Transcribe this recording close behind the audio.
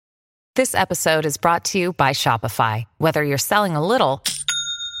This episode is brought to you by Shopify. Whether you're selling a little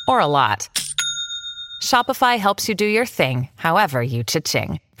or a lot, Shopify helps you do your thing, however you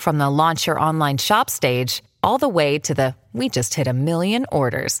cha-ching. From the launch your online shop stage, all the way to the we just hit 1 million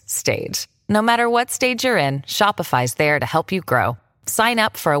orders stage. No matter what stage you're in, Shopify's there to help you grow. Sign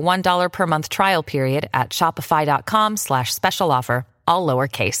up for a $1 per month trial period at shopify.com/special offer, all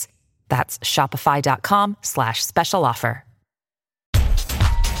lowercase. That's shopify.com/special offer.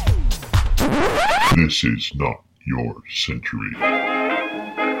 This is not your century.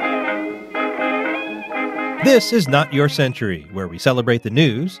 This is Not Your Century, where we celebrate the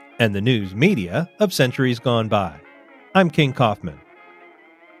news and the news media of centuries gone by. I'm King Kaufman.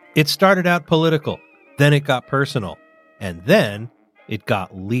 It started out political, then it got personal, and then it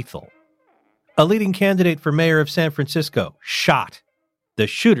got lethal. A leading candidate for mayor of San Francisco shot. The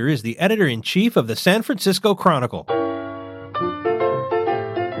shooter is the editor-in-chief of the San Francisco Chronicle.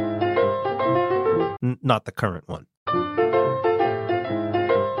 Not the current one.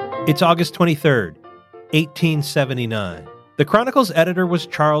 It's August 23rd, 1879. The Chronicle's editor was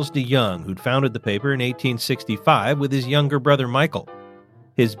Charles DeYoung, who'd founded the paper in 1865 with his younger brother Michael.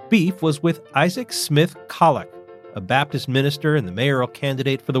 His beef was with Isaac Smith Collick, a Baptist minister and the mayoral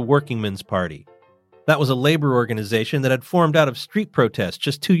candidate for the Workingmen's Party. That was a labor organization that had formed out of street protests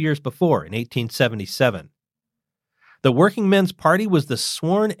just 2 years before, in 1877. The Workingmen's Party was the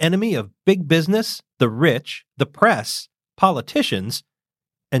sworn enemy of big business, the rich, the press, politicians,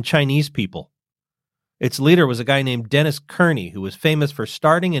 and Chinese people. Its leader was a guy named Dennis Kearney, who was famous for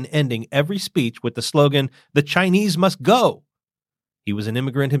starting and ending every speech with the slogan, "The Chinese must go." He was an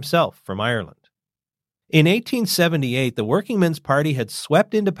immigrant himself from Ireland. In 1878, the Workingmen's Party had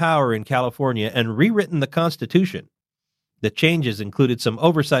swept into power in California and rewritten the Constitution. The changes included some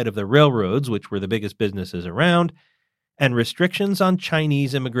oversight of the railroads, which were the biggest businesses around, and restrictions on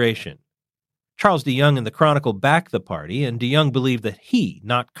Chinese immigration. Charles DeYoung and the Chronicle backed the party, and DeYoung believed that he,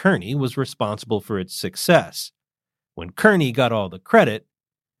 not Kearney, was responsible for its success. When Kearney got all the credit,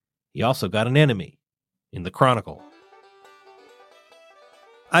 he also got an enemy in the Chronicle.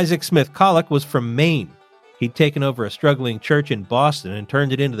 Isaac Smith Collick was from Maine. He'd taken over a struggling church in Boston and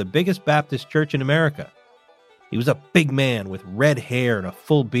turned it into the biggest Baptist church in America. He was a big man with red hair and a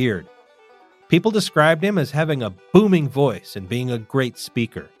full beard. People described him as having a booming voice and being a great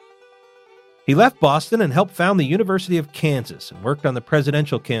speaker. He left Boston and helped found the University of Kansas and worked on the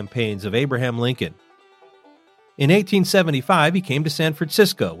presidential campaigns of Abraham Lincoln. In 1875, he came to San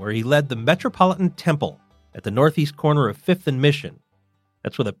Francisco, where he led the Metropolitan Temple at the northeast corner of 5th and Mission.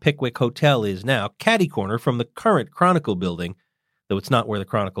 That's where the Pickwick Hotel is now, catty-corner from the current Chronicle building, though it's not where the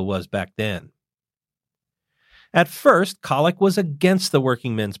Chronicle was back then. At first, Collick was against the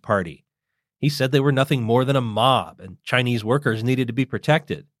Workingmen's Party. He said they were nothing more than a mob, and Chinese workers needed to be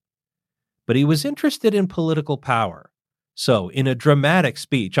protected. But he was interested in political power. So, in a dramatic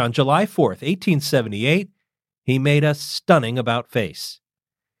speech on July 4th, 1878, he made a stunning about-face.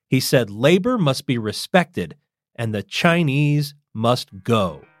 He said labor must be respected, and the Chinese must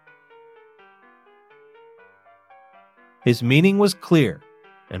go. His meaning was clear,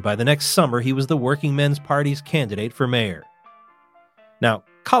 and by the next summer he was the Workingmen's Party's candidate for mayor. Now,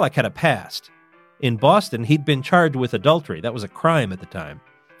 Collick had a past. In Boston, he'd been charged with adultery, that was a crime at the time,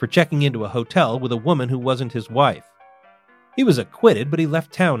 for checking into a hotel with a woman who wasn't his wife. He was acquitted, but he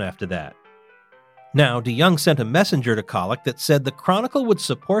left town after that. Now, DeYoung sent a messenger to Collick that said the Chronicle would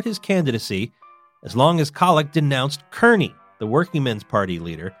support his candidacy as long as Collick denounced Kearney, the Workingmen's Party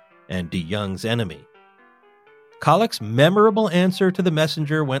leader and DeYoung's enemy. Collick's memorable answer to the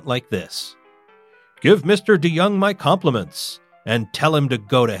messenger went like this: "Give Mr. DeYoung my compliments and tell him to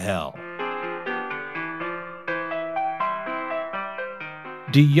go to hell."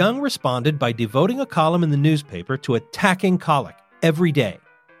 DeYoung responded by devoting a column in the newspaper to attacking Collick every day.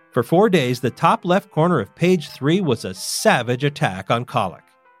 For 4 days, the top left corner of page 3 was a savage attack on Collick.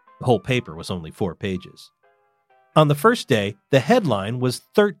 The whole paper was only 4 pages. On the first day, the headline was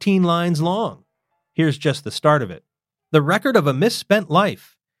 13 lines long. Here's just the start of it. "The record of a misspent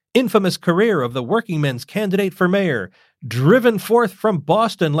life. Infamous career of the Workingmen's candidate for mayor. Driven forth from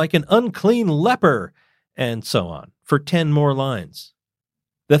Boston like an unclean leper." And so on, for 10 more lines.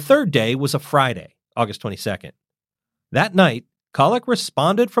 The third day was a Friday, August 22nd. That night, Collick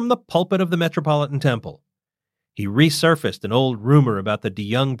responded from the pulpit of the Metropolitan Temple. He resurfaced an old rumor about the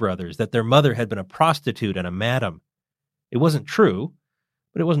DeYoung brothers that their mother had been a prostitute and a madam. It wasn't true,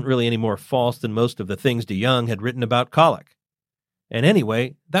 but it wasn't really any more false than most of the things DeYoung had written about Collick. And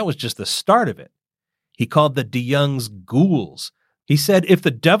anyway, that was just the start of it. He called the DeYoungs ghouls. He said, "If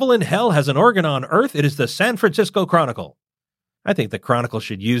the devil in hell has an organ on earth, it is the San Francisco Chronicle." I think the Chronicle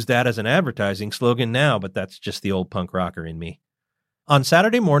should use that as an advertising slogan now, but that's just the old punk rocker in me. On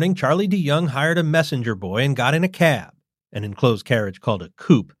Saturday morning, Charlie DeYoung hired a messenger boy and got in a cab, an enclosed carriage called a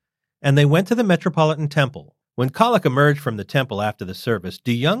coupe, and they went to the Metropolitan Temple. When Collick emerged from the temple after the service,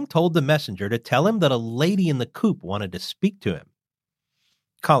 DeYoung told the messenger to tell him that a lady in the coupe wanted to speak to him.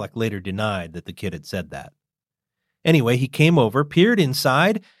 Collick later denied that the kid had said that. Anyway, he came over, peered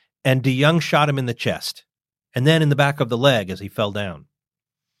inside, and DeYoung shot him in the chest, and then in the back of the leg as he fell down.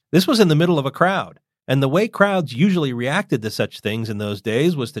 This was in the middle of a crowd, and the way crowds usually reacted to such things in those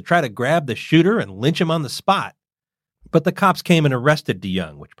days was to try to grab the shooter and lynch him on the spot. But the cops came and arrested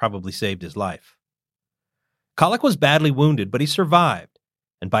DeYoung, which probably saved his life. Collick was badly wounded, but he survived,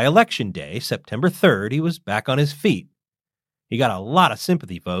 and by Election Day, September 3rd, he was back on his feet. He got a lot of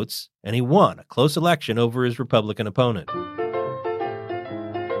sympathy votes, and he won a close election over his Republican opponent.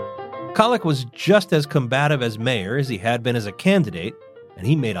 Collick was just as combative as mayor as he had been as a candidate, and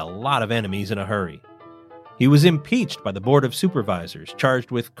he made a lot of enemies in a hurry. He was impeached by the Board of Supervisors,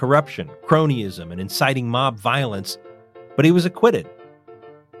 charged with corruption, cronyism, and inciting mob violence, but he was acquitted.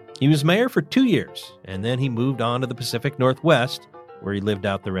 He was mayor for 2 years, and then he moved on to the Pacific Northwest, where he lived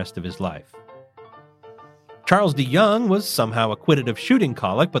out the rest of his life. Charles DeYoung was somehow acquitted of shooting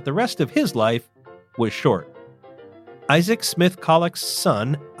Collick, but the rest of his life was short. Isaac Smith Collick's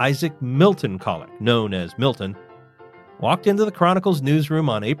son, Isaac Milton Collick, known as Milton, walked into the Chronicle's newsroom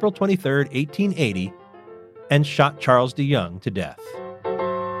on April 23, 1880, and shot Charles DeYoung to death.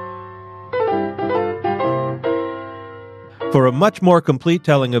 For a much more complete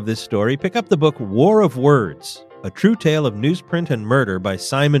telling of this story, pick up the book War of Words, A True Tale of Newsprint and Murder by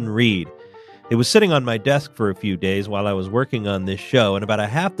Simon Reed. It was sitting on my desk for a few days while I was working on this show, and about a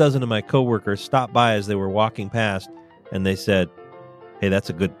half dozen of my coworkers stopped by as they were walking past, and they said, "Hey, that's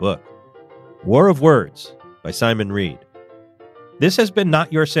a good book." War of Words by Simon Reed. This has been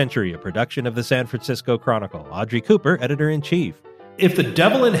Not Your Century, a production of the San Francisco Chronicle. Audrey Cooper, editor-in-chief. If the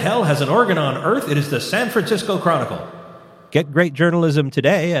devil in hell has an organ on earth, it is the San Francisco Chronicle. Get great journalism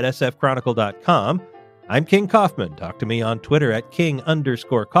today at sfchronicle.com. I'm King Kaufman. Talk to me on Twitter at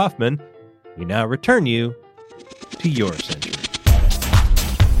King_Kaufman. We now return you to your century.